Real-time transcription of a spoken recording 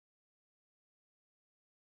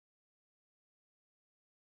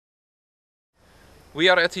We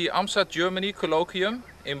are at the cubesat Germany colloquium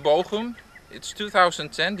in Bochum. It's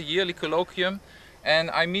 2010, the yearly colloquium, and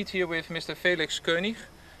I meet here with Mr. Felix König.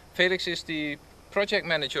 Felix is the project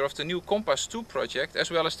manager of the new Compass 2 project, as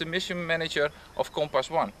well as the mission manager of Compass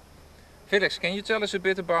 1. Felix, can you tell us a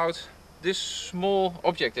bit about this small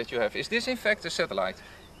object that you have? Is this in fact a satellite?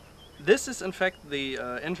 This is in fact the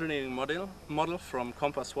engineering model from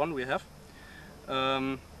Compass 1 we have.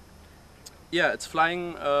 Yeah, it's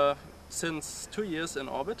flying since 2 years in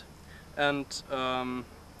orbit, and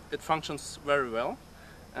it functions very well.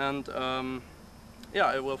 And yeah,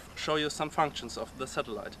 I will show you some functions of the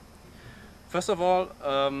satellite. First of all,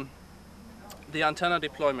 the antenna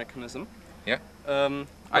deploy mechanism. Yeah.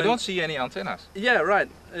 I don't see any antennas. Yeah, right.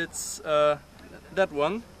 It's that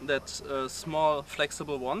one, that small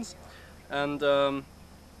flexible ones. And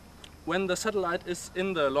when the satellite is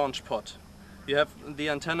in the launch pod, you have the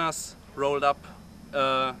antennas rolled up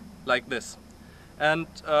like this. And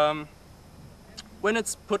when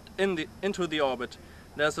it's put into the orbit,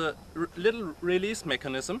 there's a little release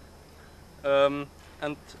mechanism,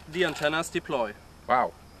 and the antennas deploy.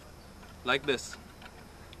 Wow. Like this.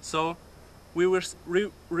 So we will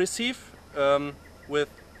receive with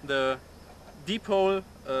the dipole,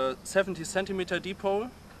 70 centimeter dipole,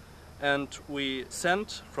 and we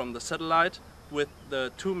send from the satellite with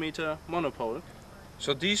the 2 meter monopole.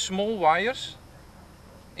 So these small wires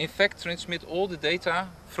in fact transmit all the data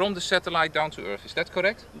from the satellite down to Earth, is that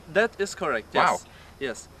correct? That is correct, Wow.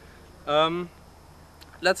 yes. Yes.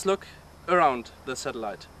 Let's look around the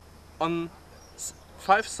satellite. On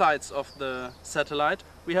 5 sides of the satellite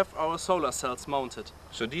we have our solar cells mounted.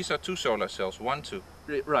 So these are 2 solar cells, 1, 2.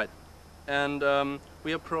 Right. And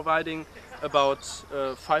we are providing about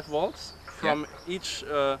 5 volts from each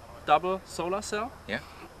double solar cell. Yeah.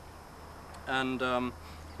 And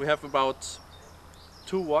we have about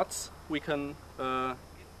 2 watts we can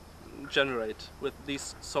generate with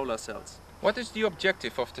these solar cells. What is the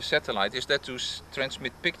objective of the satellite? Is that to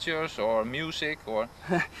transmit pictures or music or?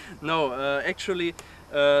 No, actually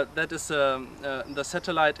that is the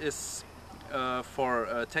satellite is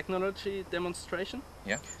for technology demonstration.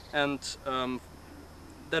 Yeah. And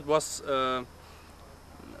that was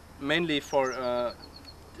mainly for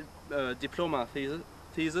diploma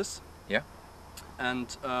thesis. Yeah.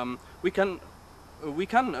 And we can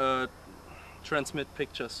transmit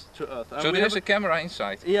pictures to Earth. So there's a camera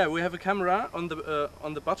inside? Yeah, we have a camera on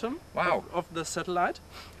the bottom. Wow. of the satellite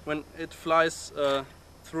when it flies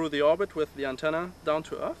through the orbit with the antenna down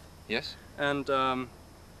to Earth. Yes. And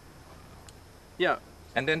yeah.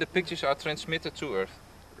 And then the pictures are transmitted to Earth?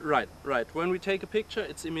 Right, right. When we take a picture,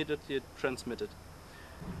 it's immediately transmitted.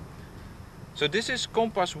 So this is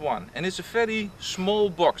Compass 1, and it's a very small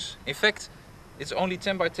box. In fact, it's only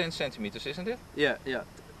 10 by 10 centimeters, isn't it? Yeah, yeah.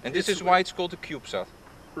 And this is why it's called a cubesat.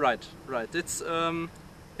 Right, right. It's 1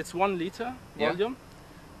 liter volume,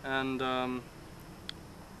 and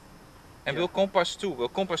will Compass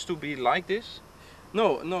 2 be like this?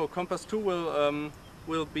 No, no. Compass 2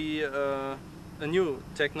 will be a new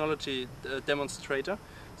technology demonstrator.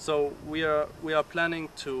 So we are planning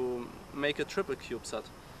to make a triple cubesat.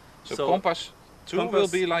 So Compass 2 will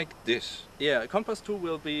be like this? Yeah, Compass 2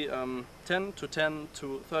 will be 10 to 10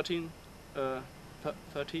 to 13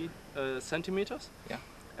 30 centimeters. Yeah.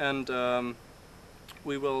 And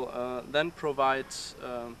we will then provide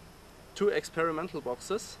 2 experimental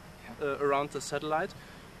boxes around the satellite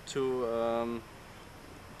to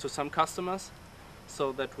some customers,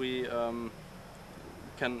 so that we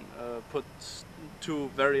can put 2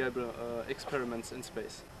 variable experiments in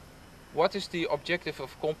space. What is the objective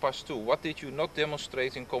of Compass 2? What did you not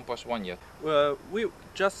demonstrate in Compass 1 yet? We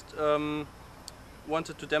just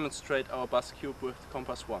wanted to demonstrate our bus cube with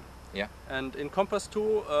Compass 1. Yeah. And in Compass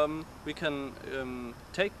 2 we can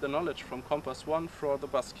take the knowledge from Compass 1 for the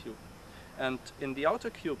bus cube. And in the outer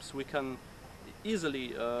cubes we can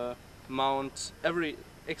easily mount every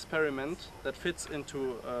experiment that fits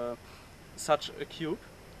into such a cube.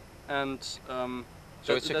 And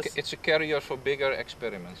so it's a carrier for bigger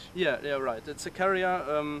experiments? Yeah, yeah, right. It's a carrier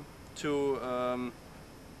to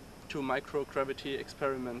microgravity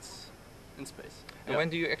experiments in space. And when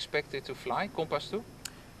do you expect it to fly, Compass 2?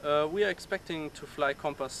 We are expecting to fly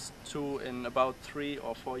Compass 2 in about 3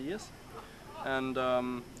 or 4 years. And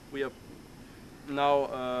we have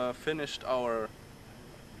now finished our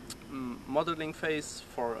modeling phase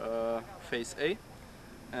for phase A.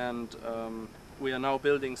 And we are now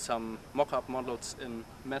building some mock-up models in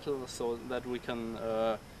metal so that we can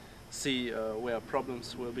see where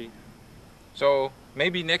problems will be. So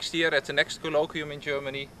maybe next year at the next colloquium in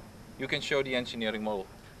Germany you can show the engineering model.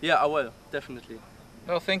 Yeah, I will, definitely.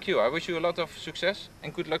 Well, thank you. I wish you a lot of success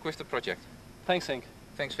and good luck with the project. Thanks, Henk.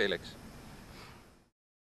 Thanks, Felix.